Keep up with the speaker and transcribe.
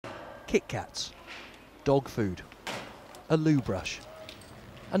Kit Kats, dog food, a loo brush,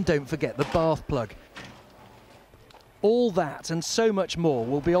 and don't forget the bath plug. All that and so much more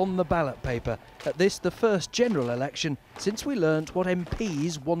will be on the ballot paper at this, the first general election since we learnt what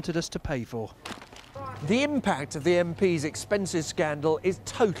MPs wanted us to pay for. The impact of the MPs' expenses scandal is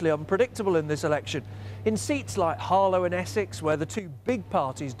totally unpredictable in this election. In seats like Harlow and Essex, where the two big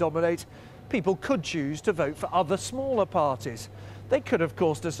parties dominate, people could choose to vote for other smaller parties. They could, of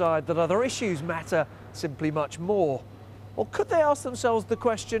course, decide that other issues matter simply much more. Or could they ask themselves the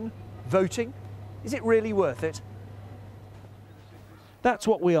question, voting, is it really worth it? That's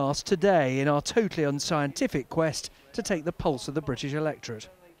what we asked today in our totally unscientific quest to take the pulse of the British electorate.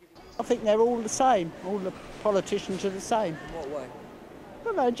 I think they're all the same. All the politicians are the same. In what way?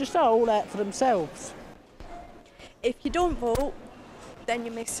 Well, they just are all out for themselves. If you don't vote, then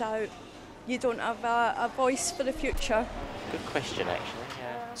you miss out. You don't have a voice for the future. Good question, actually.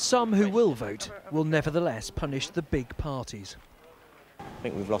 Yeah. Some who will vote will nevertheless punish the big parties. I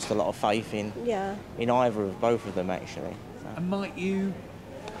think we've lost a lot of faith in either of both of them, actually. So. And might you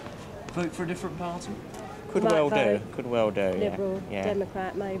vote for a different party? Could well do. Could well do. Liberal yeah.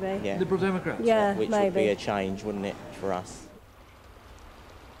 Democrat, maybe. Yeah. Liberal Democrats? Yeah, Which maybe. would be a change, wouldn't it, for us?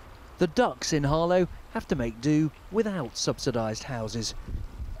 The ducks in Harlow have to make do without subsidised houses.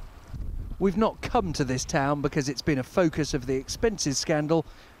 We've not come to this town because it's been a focus of the expenses scandal,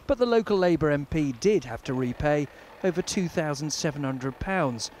 but the local Labour MP did have to repay over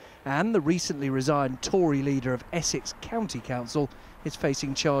 £2,700, and the recently resigned Tory leader of Essex County Council is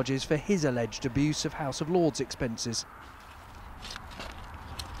facing charges for his alleged abuse of House of Lords expenses.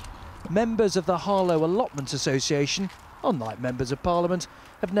 Members of the Harlow Allotment Association, unlike members of Parliament,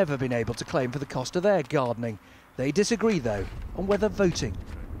 have never been able to claim for the cost of their gardening. They disagree, though, on whether voting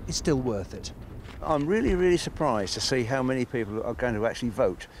is still worth it. I'm really surprised to see how many people are going to actually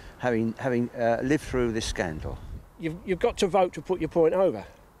vote, having lived through this scandal. You've got to vote to put your point over.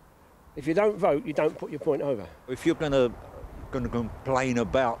 If you don't vote, you don't put your point over. If you're going to complain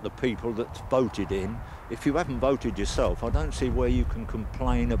about the people that's voted in, if you haven't voted yourself, I don't see where you can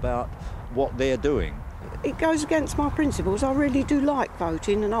complain about what they're doing. It goes against my principles. I really do like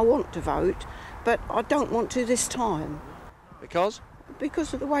voting and I want to vote, but I don't want to this time. Because?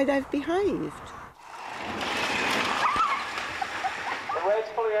 Because of the way they've behaved. The red's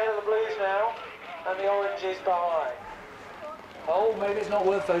pulling out of the blues now, and the orange is behind. Oh, maybe it's not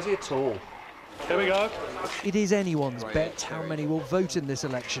worth voting at all. Here we go. It is anyone's bet how many will vote in this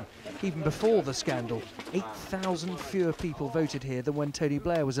election. Even before the scandal, 8,000 fewer people voted here than when Tony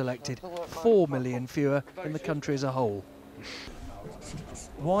Blair was elected. 4 million fewer in the country as a whole.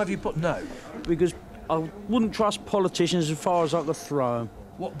 Why have you put no? Because I wouldn't trust politicians as far as I could throw them.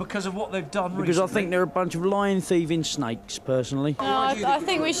 What, because of what they've done Because recently? I think they're a bunch of lying, thieving snakes, personally. No, I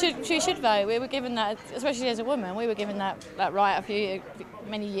think we should vote. We were given that, especially as a woman, we were given that right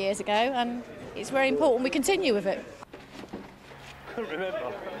many years ago, and it's very important we continue with it.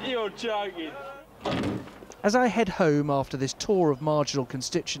 Remember, you're joking. As I head home after this tour of marginal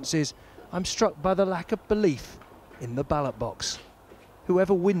constituencies, I'm struck by the lack of belief in the ballot box.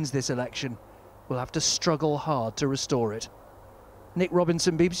 Whoever wins this election will have to struggle hard to restore it. Nick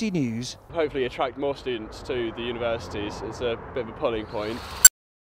Robinson, BBC News. Hopefully attract more students to the universities. It's a bit of a pulling point.